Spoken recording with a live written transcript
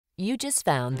You just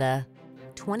found the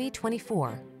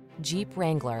 2024 Jeep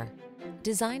Wrangler.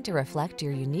 Designed to reflect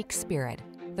your unique spirit,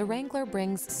 the Wrangler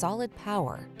brings solid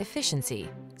power, efficiency,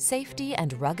 safety,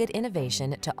 and rugged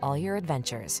innovation to all your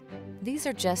adventures. These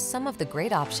are just some of the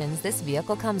great options this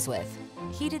vehicle comes with: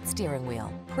 heated steering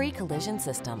wheel, pre-collision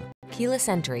system, keyless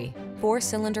entry,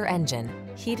 4-cylinder engine,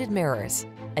 heated mirrors,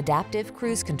 adaptive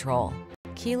cruise control,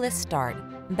 keyless start,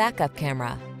 backup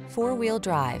camera, 4-wheel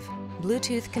drive,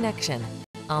 Bluetooth connection.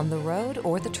 On the road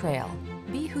or the trail,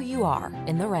 be who you are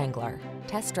in the Wrangler.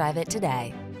 Test drive it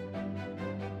today.